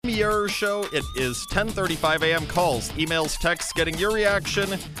Muir Show. It is 10:35 a.m. Calls, emails, texts, getting your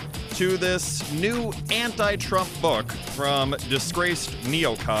reaction to this new anti-Trump book from disgraced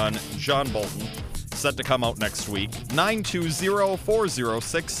neocon John Bolton, set to come out next week.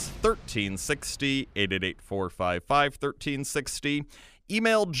 920-406-1360, 888-455-1360.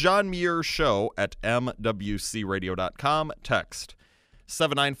 Email johnmuirshow@mwcradio.com. Text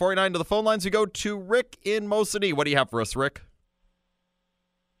 7949 to the phone lines. We go to Rick in Mosinee. What do you have for us, Rick?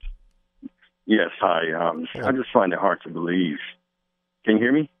 Yes, hi. I just find it hard to believe. Can you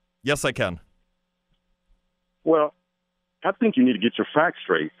hear me? Yes, I can. Well, I think you need to get your facts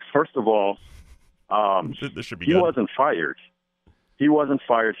straight. First of all, this should be he good. wasn't fired. He wasn't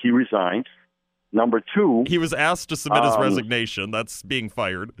fired. He resigned. Number two, he was asked to submit his resignation. That's being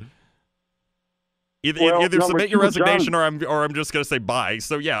fired. Either submit your resignation, or I'm just going to say bye.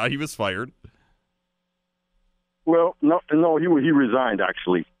 So yeah, he was fired. Well, no, he resigned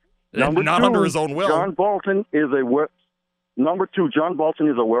actually. Not under his own will. John Bolton is Number two, John Bolton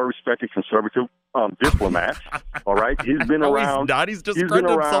is a well-respected conservative diplomat. All right, he's been around. He's discredited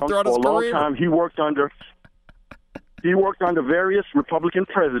himself throughout his for career. a long time. He worked under various Republican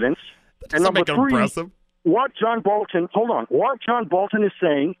presidents. And number three, impressive. What John Bolton is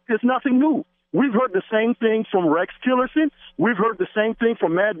saying is nothing new. We've heard the same thing from Rex Tillerson. We've heard the same thing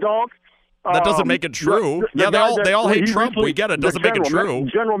from Mad Dog. That doesn't make it true. They all hate Trump. We get it. Doesn't make it true.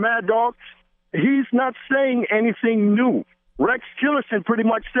 General Mad Dog, he's not saying anything new. Rex Tillerson pretty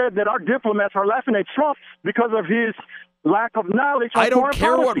much said that our diplomats are laughing at Trump because of his lack of knowledge. I don't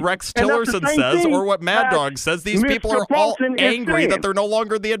care what Rex Tillerson says or what Mad Dog says. These people are all angry that they're no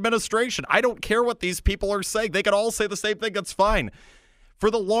longer in the administration. I don't care what these people are saying. They can all say the same thing. It's fine.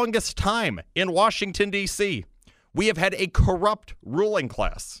 For the longest time in Washington, D.C., we have had a corrupt ruling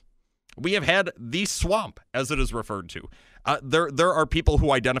class. We have had the swamp, as it is referred to. There are people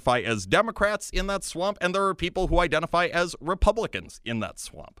who identify as Democrats in that swamp, and there are people who identify as Republicans in that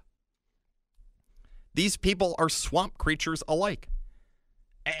swamp. These people are swamp creatures alike.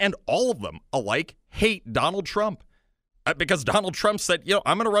 And all of them alike hate Donald Trump. Because Donald Trump said,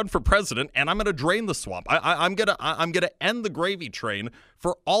 I'm going to run for president, and I'm going to drain the swamp. I'm going to end the gravy train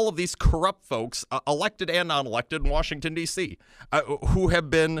for all of these corrupt folks, elected and non-elected in Washington, D.C., who have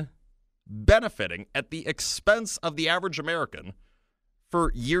been benefiting at the expense of the average American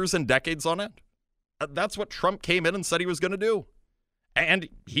for years and decades on end. That's what Trump came in and said he was going to do. And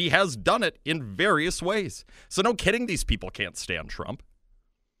he has done it in various ways. So no kidding, these people can't stand Trump.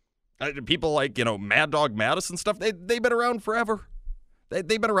 People like, Mad Dog Mattis and stuff, they've been around forever.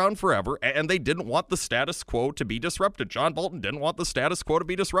 They've been around forever, and they didn't want the status quo to be disrupted. John Bolton didn't want the status quo to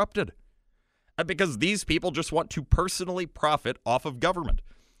be disrupted. Because these people just want to personally profit off of government.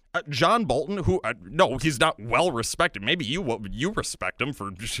 John Bolton, who, no, he's not well respected. Maybe you respect him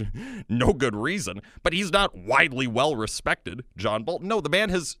for no good reason, but he's not widely well respected, John Bolton. No, the man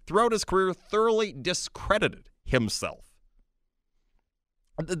has, throughout his career, thoroughly discredited himself.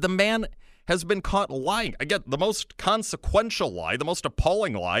 The man has been caught lying. Again, the most consequential lie, the most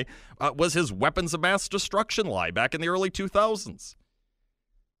appalling lie, was his weapons of mass destruction lie back in the early 2000s.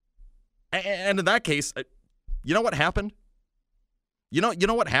 And in that case, you know what happened? You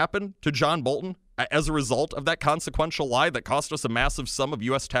know what happened to John Bolton as a result of that consequential lie that cost us a massive sum of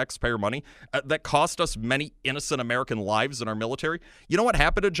U.S. taxpayer money, that cost us many innocent American lives in our military? You know what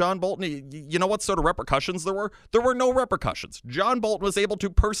happened to John Bolton? You know what sort of repercussions there were? There were no repercussions. John Bolton was able to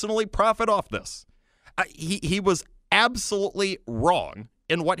personally profit off this. He was absolutely wrong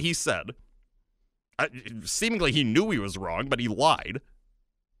in what he said. Seemingly he knew he was wrong, but he lied.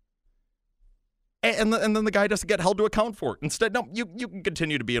 And then the guy doesn't get held to account for it. Instead, no, you can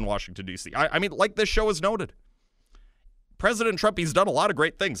continue to be in Washington, D.C. I mean, like this show has noted, President Trump, he's done a lot of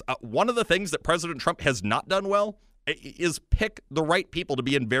great things. One of the things that President Trump has not done well is pick the right people to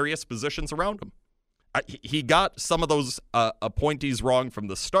be in various positions around him. He got some of those appointees wrong from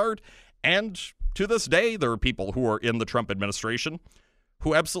the start, and to this day, there are people who are in the Trump administration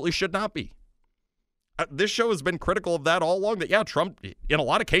who absolutely should not be. This show has been critical of that all along, that, yeah, Trump, in a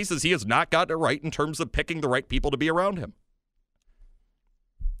lot of cases, he has not gotten it right in terms of picking the right people to be around him.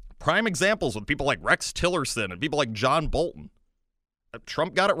 Prime examples with people like Rex Tillerson and people like John Bolton.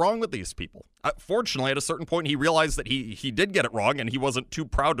 Trump got it wrong with these people. Fortunately, at a certain point, he realized that he did get it wrong, and he wasn't too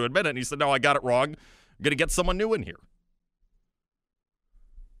proud to admit it, and he said, no, I got it wrong. I'm going to get someone new in here.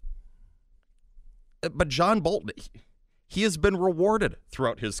 But John Bolton, he has been rewarded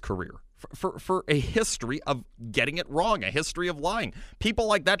throughout his career for a history of getting it wrong, a history of lying. People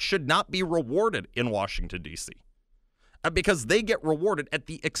like that should not be rewarded in Washington, D.C. Because they get rewarded at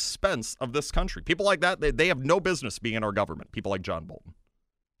the expense of this country. People like that, they have no business being in our government, people like John Bolton.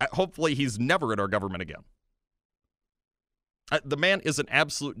 Hopefully he's never in our government again. The man is an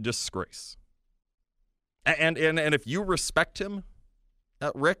absolute disgrace. And if you respect him,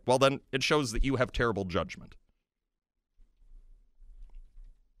 Rick, well, then it shows that you have terrible judgment.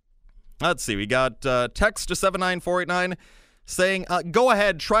 Let's see. We got text to 79489 saying, go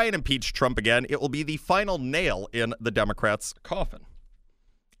ahead, try and impeach Trump again. It will be the final nail in the Democrats' coffin.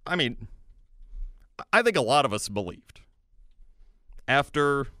 I mean, I think a lot of us believed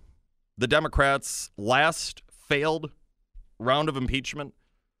after the Democrats' last failed round of impeachment,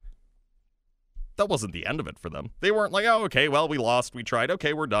 that wasn't the end of it for them. They weren't like, oh, okay, well, we lost, we tried,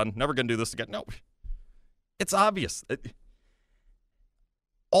 okay, we're done, never going to do this again. No, it's obvious.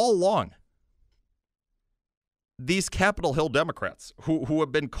 All along, these Capitol Hill Democrats who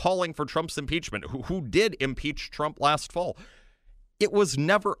have been calling for Trump's impeachment, who did impeach Trump last fall, it was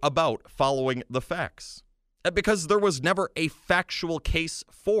never about following the facts because there was never a factual case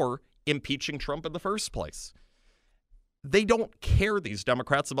for impeaching Trump in the first place. They don't care, these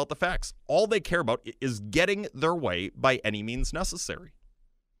Democrats, about the facts. All they care about is getting their way by any means necessary.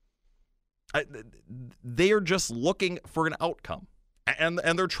 They are just looking for an outcome. And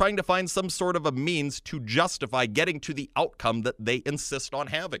they're trying to find some sort of a means to justify getting to the outcome that they insist on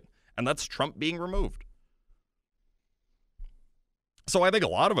having. And that's Trump being removed. So I think a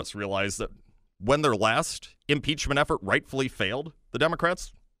lot of us realize that when their last impeachment effort rightfully failed, the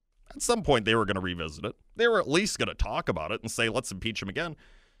Democrats, at some point they were going to revisit it. They were at least going to talk about it and say, let's impeach him again.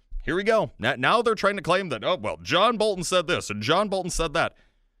 Here we go. Now they're trying to claim that, oh, well, John Bolton said this and John Bolton said that.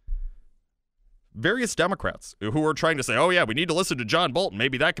 Various Democrats who are trying to say, oh, yeah, we need to listen to John Bolton.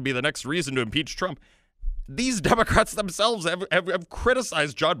 Maybe that could be the next reason to impeach Trump. These Democrats themselves have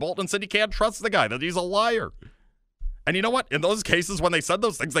criticized John Bolton and said you can't trust the guy, that he's a liar. And you know what? In those cases, when they said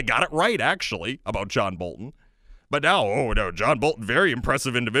those things, they got it right, actually, about John Bolton. But now, oh, no, John Bolton, very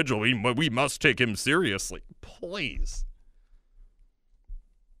impressive individual. We must take him seriously. Please.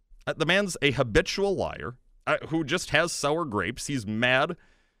 The man's a habitual liar who just has sour grapes. He's mad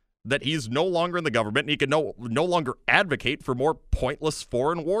that he's no longer in the government and he can no longer advocate for more pointless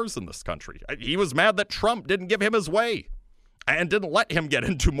foreign wars in this country. He was mad that Trump didn't give him his way and didn't let him get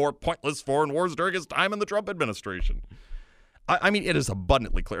into more pointless foreign wars during his time in the Trump administration. I mean, it is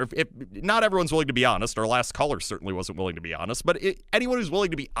abundantly clear. If not everyone's willing to be honest, our last caller certainly wasn't willing to be honest, but anyone who's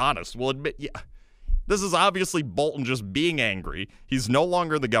willing to be honest will admit, yeah, this is obviously Bolton just being angry. He's no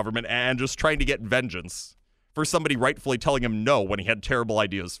longer in the government and just trying to get vengeance for somebody rightfully telling him no when he had terrible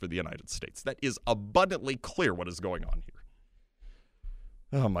ideas for the United States. That is abundantly clear what is going on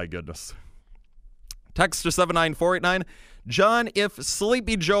here. Oh, my goodness. Text to 79489. John, if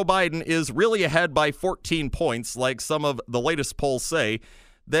sleepy Joe Biden is really ahead by 14 points, like some of the latest polls say,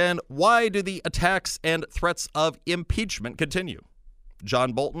 then why do the attacks and threats of impeachment continue?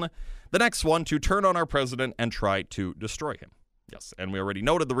 John Bolton, the next one to turn on our president and try to destroy him. Yes, and we already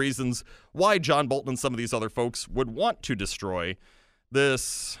noted the reasons why John Bolton and some of these other folks would want to destroy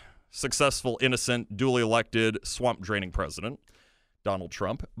this successful, innocent, duly elected, swamp-draining president, Donald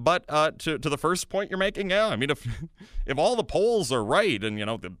Trump. But to the first point you're making, yeah, I mean, if all the polls are right, and, you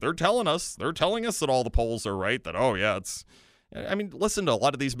know, they're telling us that all the polls are right, that, oh, yeah, I mean, listen to a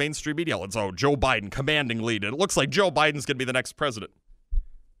lot of these mainstream media outlets. Oh, Joe Biden, commanding lead. And it looks like Joe Biden's going to be the next president.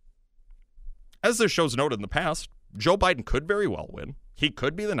 As this show's noted in the past, Joe Biden could very well win. He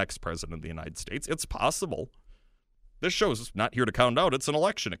could be the next president of the United States. It's possible. This show's not here to count out. It's an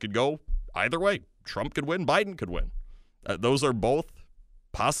election. It could go either way. Trump could win. Biden could win. Those are both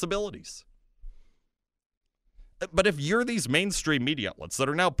possibilities. But if you're these mainstream media outlets that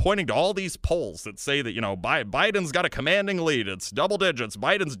are now pointing to all these polls that say that, you know, Biden's got a commanding lead, it's double digits,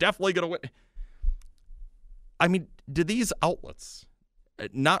 Biden's definitely going to win. I mean, do these outlets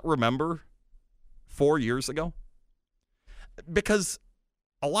not remember 4 years ago? Because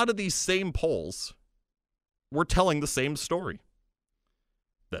a lot of these same polls were telling the same story.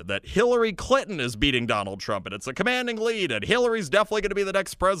 That Hillary Clinton is beating Donald Trump, and it's a commanding lead, and Hillary's definitely going to be the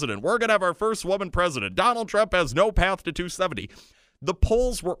next president. We're going to have our first woman president. Donald Trump has no path to 270. The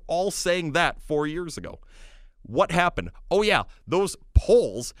polls were all saying that 4 years ago. What happened? Oh, yeah, those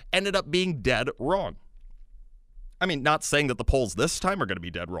polls ended up being dead wrong. I mean, not saying that the polls this time are going to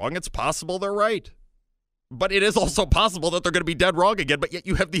be dead wrong. It's possible they're right. But it is also possible that they're going to be dead wrong again. But yet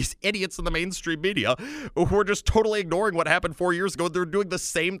you have these idiots in the mainstream media who are just totally ignoring what happened 4 years ago. They're doing the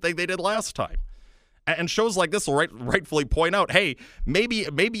same thing they did last time. And shows like this will rightfully point out, hey, maybe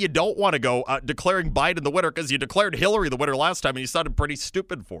you don't want to go declaring Biden the winner because you declared Hillary the winner last time and you sounded pretty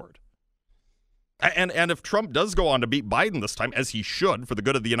stupid for it. And if Trump does go on to beat Biden this time, as he should for the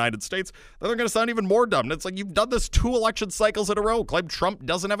good of the United States, then they're going to sound even more dumb. And it's like, you've done this 2 election cycles in a row. Claim Trump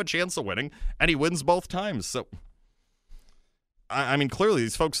doesn't have a chance of winning, and he wins both times. So, I mean, clearly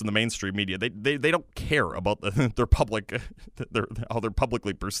these folks in the mainstream media, they don't care about their public, how they're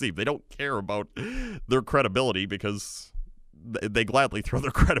publicly perceived. They don't care about their credibility because they gladly throw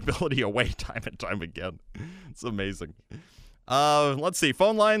their credibility away time and time again. It's amazing. Let's see.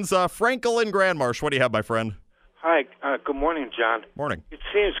 Phone lines. Frankel in Grand Marsh. What do you have, my friend? Hi. Good morning, John. Morning. It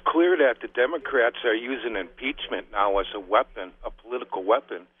seems clear that the Democrats are using impeachment now as a weapon, a political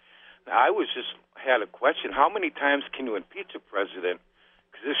weapon. Now, I had a question. How many times can you impeach a president?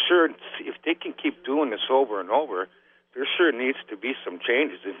 Because if they can keep doing this over and over, there sure needs to be some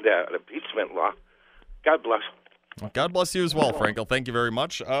changes in that impeachment law. God bless. Well, God bless you as well, Frankel. Thank you very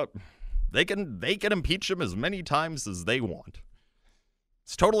much. They can impeach him as many times as they want.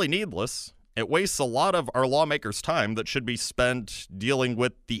 It's totally needless. It wastes a lot of our lawmakers' time that should be spent dealing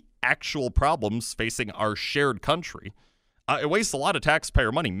with the actual problems facing our shared country. It wastes a lot of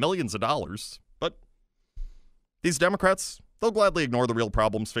taxpayer money, millions of dollars. But these Democrats, they'll gladly ignore the real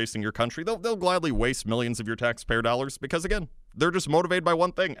problems facing your country. They'll gladly waste millions of your taxpayer dollars because, again, they're just motivated by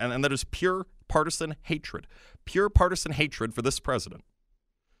one thing, and that is pure partisan hatred. Pure partisan hatred for this president.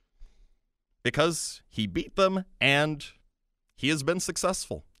 Because he beat them, and he has been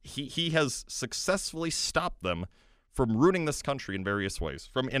successful. He has successfully stopped them from ruining this country in various ways,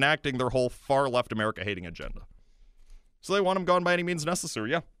 from enacting their whole far-left America-hating agenda. So they want him gone by any means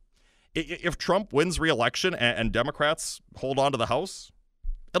necessary, yeah. If Trump wins re-election and Democrats hold on to the House,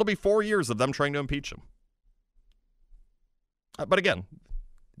 it'll be 4 years of them trying to impeach him. But again,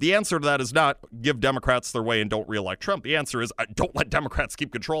 the answer to that is not give Democrats their way and don't re-elect Trump. The answer is don't let Democrats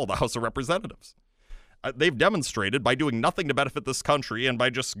keep control of the House of Representatives. They've demonstrated by doing nothing to benefit this country and by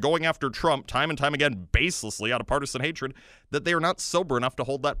just going after Trump time and time again baselessly out of partisan hatred that they are not sober enough to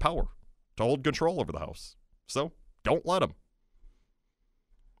hold that power, to hold control over the House. So don't let them.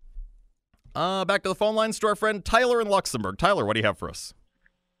 Back to the phone lines to our friend Tyler in Luxembourg. Tyler, what do you have for us?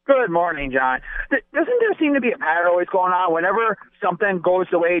 Good morning, John. Doesn't there seem to be a pattern always going on? Whenever something goes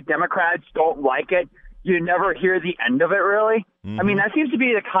the way Democrats don't like it, you never hear the end of it, really. Mm-hmm. I mean, that seems to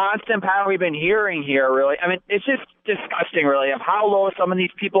be the constant pattern we've been hearing here, really. I mean, it's just disgusting, really, of how low some of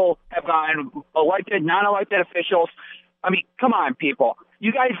these people have gotten, elected, non-elected officials. I mean, come on, people.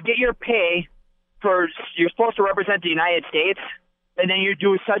 You guys get your pay you're supposed to represent the United States, and then you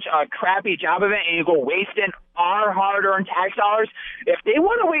do such a crappy job of it, and you go wasting our hard-earned tax dollars. If they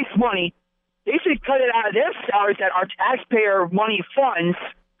want to waste money, they should cut it out of their salaries that our taxpayer money funds,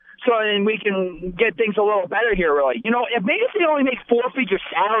 so then we can get things a little better here, really. You know, if maybe if they only make 4-figure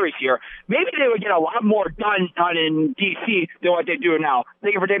salaries here, maybe they would get a lot more done in D.C. than what they do now.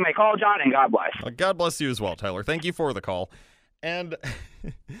 Thank you for taking my call, John, and God bless. God bless you as well, Tyler. Thank you for the call. And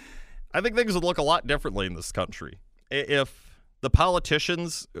I think things would look a lot differently in this country if the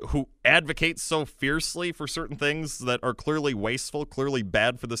politicians who advocate so fiercely for certain things that are clearly wasteful, clearly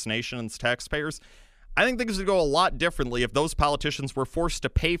bad for this nation and its taxpayers, I think things would go a lot differently if those politicians were forced to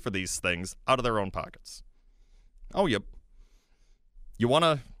pay for these things out of their own pockets. Oh, yep. You want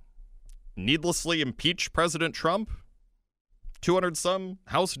to needlessly impeach President Trump? 200-some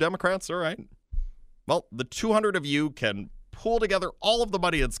House Democrats? All right. Well, the 200 of you can pool together all of the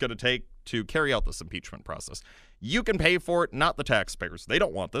money it's going to take to carry out this impeachment process. You can pay for it, not the taxpayers. They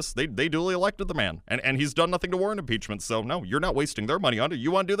don't want this. They duly elected the man, and he's done nothing to warrant impeachment. So, no, you're not wasting their money on it.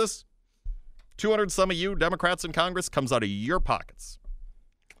 You want to do this? 200-some of you Democrats in Congress comes out of your pockets.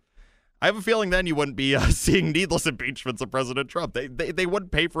 I have a feeling then you wouldn't be seeing needless impeachments of President Trump. They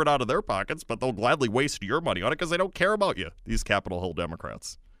wouldn't pay for it out of their pockets, but they'll gladly waste your money on it because they don't care about you, these Capitol Hill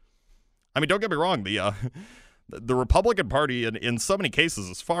Democrats. I mean, don't get me wrong. The Republican Party, in so many cases,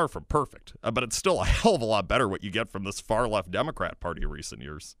 is far from perfect, but it's still a hell of a lot better what you get from this far-left Democrat Party of recent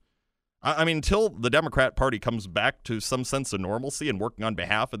years. I mean, until the Democrat Party comes back to some sense of normalcy and working on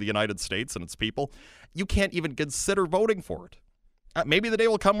behalf of the United States and its people, you can't even consider voting for it. Maybe the day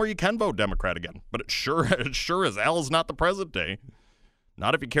will come where you can vote Democrat again, but it sure as hell is not the present day.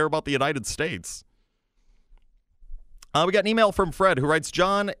 Not if you care about the United States. We got an email from Fred who writes,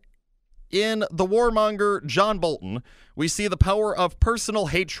 John, in The Warmonger, John Bolton, we see the power of personal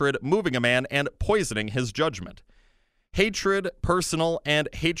hatred moving a man and poisoning his judgment. Hatred, personal, and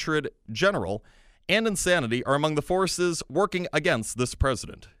hatred, general, and insanity are among the forces working against this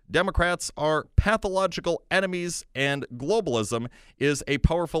president. Democrats are pathological enemies, and globalism is a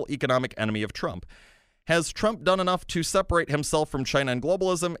powerful economic enemy of Trump. Has Trump done enough to separate himself from China and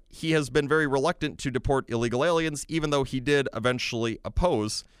globalism? He has been very reluctant to deport illegal aliens, even though he did eventually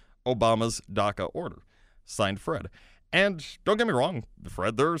oppose Obama's DACA order. Signed, Fred. And don't get me wrong,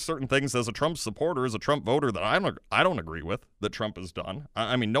 Fred, there are certain things as a Trump supporter, as a Trump voter, that I don't agree with that Trump has done.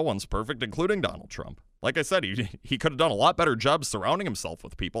 I mean, no one's perfect, including Donald Trump. Like I said, he could have done a lot better job surrounding himself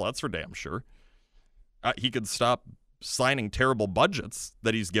with people, that's for damn sure. He could stop signing terrible budgets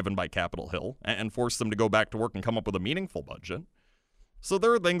that he's given by Capitol Hill and force them to go back to work and come up with a meaningful budget. So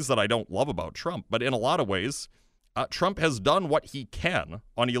there are things that I don't love about Trump, but in a lot of ways, Trump has done what he can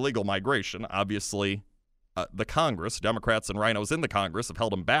on illegal migration. Obviously, the Congress, Democrats and rhinos in the Congress have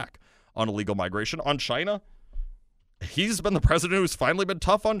held him back on illegal migration. On China, he's been the president who's finally been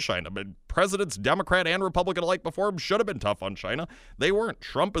tough on China. But presidents, Democrat and Republican alike before him, should have been tough on China. They weren't.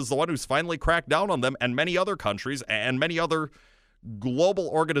 Trump is the one who's finally cracked down on them, and many other countries and many other global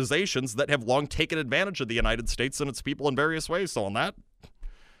organizations that have long taken advantage of the United States and its people in various ways. So on that,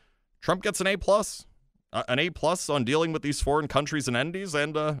 Trump gets an A+. An A+ on dealing with these foreign countries and entities,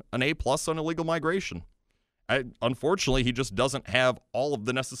 and an A+ on illegal migration. Unfortunately, he just doesn't have all of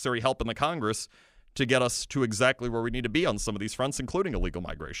the necessary help in the Congress to get us to exactly where we need to be on some of these fronts, including illegal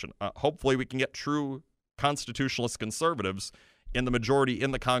migration. Hopefully, we can get true constitutionalist conservatives in the majority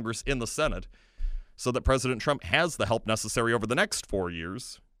in the Congress, in the Senate, so that President Trump has the help necessary over the next 4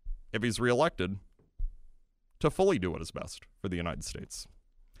 years, if he's reelected, to fully do what is best for the United States.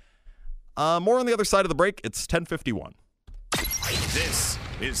 More on the other side of the break. It's 10:51. This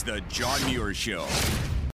is the John Muir Show.